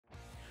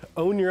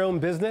Own your own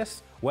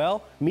business?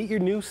 Well, meet your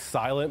new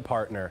silent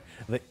partner,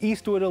 the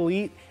Eastwood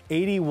Elite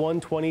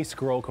 8120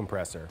 Scroll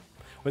Compressor.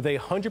 With a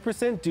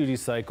 100% duty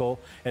cycle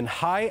and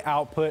high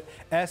output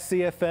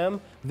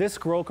SCFM, this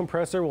scroll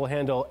compressor will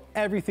handle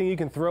everything you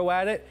can throw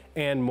at it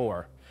and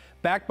more.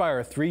 Backed by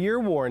our 3-year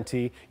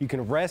warranty, you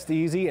can rest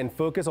easy and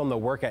focus on the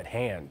work at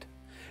hand.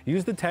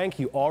 Use the tank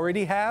you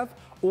already have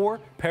or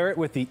pair it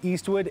with the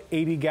Eastwood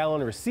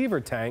 80-gallon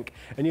receiver tank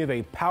and you have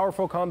a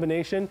powerful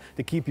combination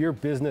to keep your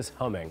business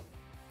humming.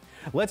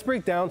 Let's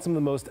break down some of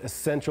the most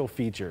essential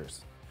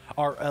features.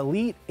 Our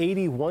Elite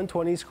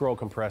 8120 scroll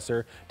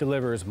compressor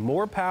delivers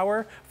more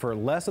power for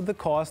less of the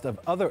cost of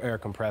other air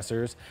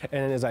compressors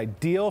and is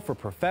ideal for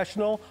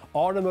professional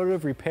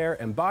automotive repair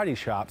and body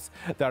shops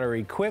that are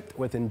equipped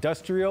with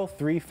industrial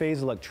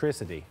 3-phase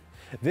electricity.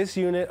 This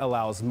unit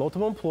allows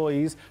multiple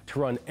employees to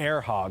run air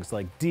hogs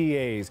like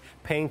DAs,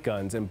 paint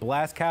guns, and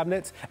blast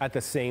cabinets at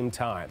the same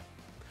time.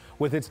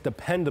 With its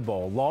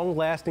dependable,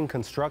 long-lasting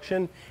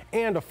construction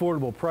and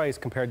affordable price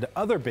compared to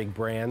other big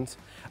brands,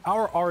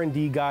 our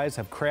R&D guys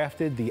have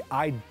crafted the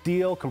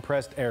ideal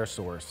compressed air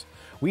source.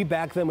 We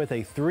back them with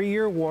a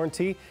 3-year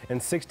warranty and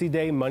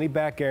 60-day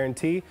money-back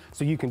guarantee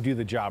so you can do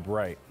the job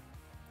right.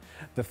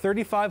 The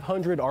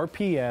 3,500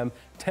 RPM,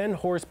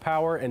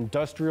 10-horsepower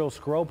industrial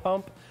scroll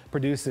pump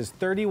produces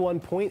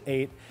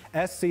 31.8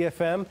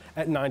 SCFM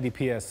at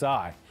 90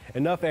 psi,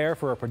 enough air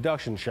for a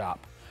production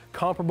shop.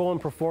 Comparable in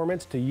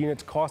performance to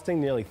units costing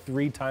nearly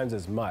 3 times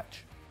as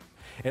much.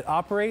 It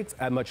operates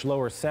at much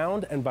lower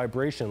sound and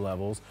vibration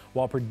levels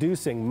while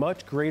producing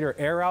much greater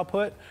air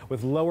output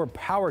with lower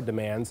power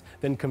demands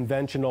than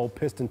conventional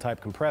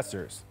piston-type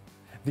compressors.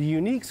 The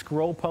unique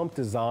scroll pump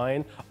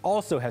design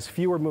also has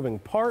fewer moving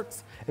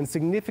parts and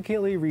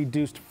significantly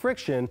reduced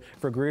friction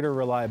for greater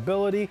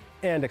reliability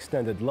and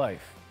extended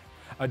life.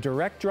 A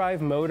direct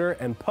drive motor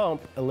and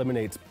pump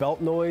eliminates belt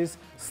noise,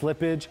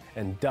 slippage,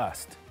 and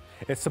dust.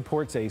 It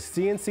supports a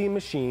CNC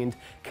machined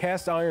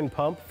cast iron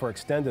pump for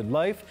extended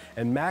life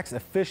and max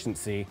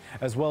efficiency,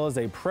 as well as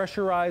a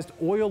pressurized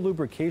oil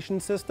lubrication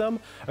system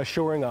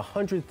assuring a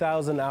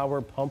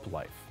 100,000-hour pump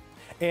life.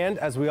 And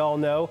as we all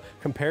know,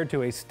 compared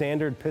to a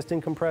standard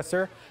piston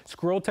compressor,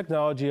 scroll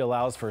technology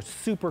allows for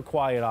super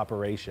quiet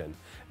operation.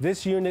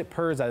 This unit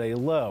purrs at a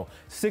low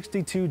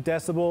 62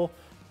 decibel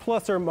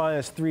plus or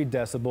minus 3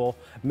 decibel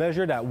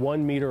measured at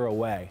 1 meter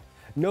away.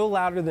 No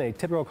louder than a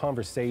typical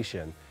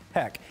conversation.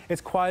 Heck,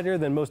 it's quieter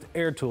than most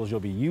air tools you'll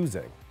be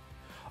using.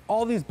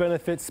 All these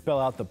benefits spell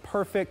out the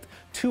perfect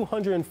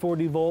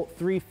 240-volt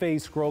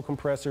 3-phase scroll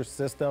compressor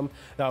system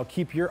that will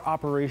keep your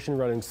operation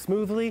running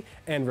smoothly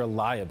and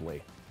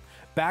reliably.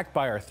 Backed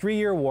by our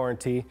 3-year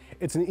warranty,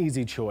 it's an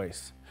easy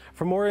choice.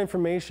 For more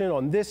information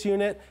on this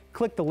unit,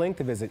 click the link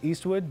to visit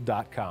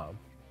eastwood.com.